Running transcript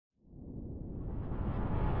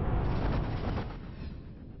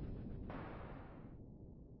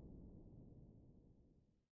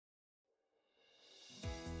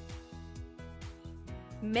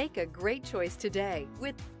Make a great choice today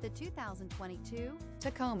with the 2022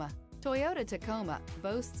 Tacoma. Toyota Tacoma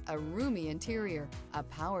boasts a roomy interior, a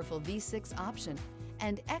powerful V6 option,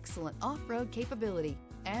 and excellent off-road capability,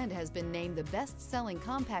 and has been named the best-selling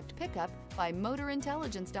compact pickup by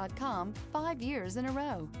MotorIntelligence.com 5 years in a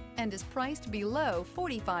row, and is priced below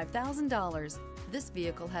 $45,000. This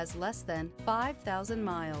vehicle has less than 5,000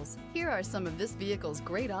 miles. Here are some of this vehicle's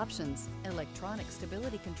great options: electronic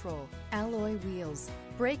stability control, alloy wheels,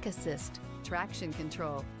 brake assist, traction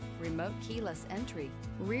control, remote keyless entry,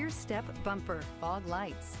 rear step bumper, fog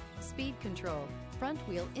lights, speed control, front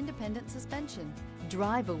wheel independent suspension.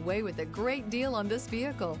 Drive away with a great deal on this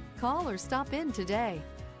vehicle. Call or stop in today.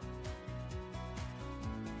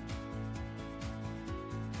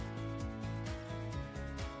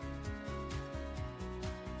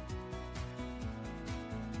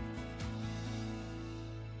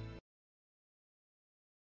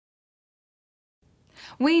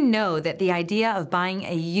 We know that the idea of buying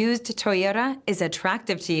a used Toyota is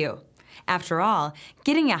attractive to you. After all,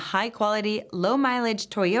 getting a high-quality, low-mileage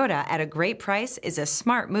Toyota at a great price is a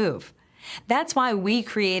smart move. That's why we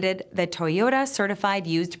created the Toyota Certified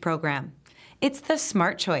Used Program. It's the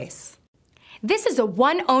smart choice. This is a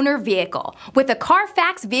one-owner vehicle with a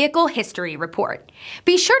CARFAX Vehicle History Report.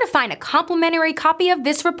 Be sure to find a complimentary copy of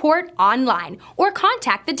this report online or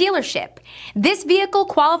contact the dealership. This vehicle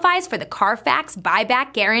qualifies for the CARFAX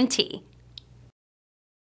Buyback Guarantee.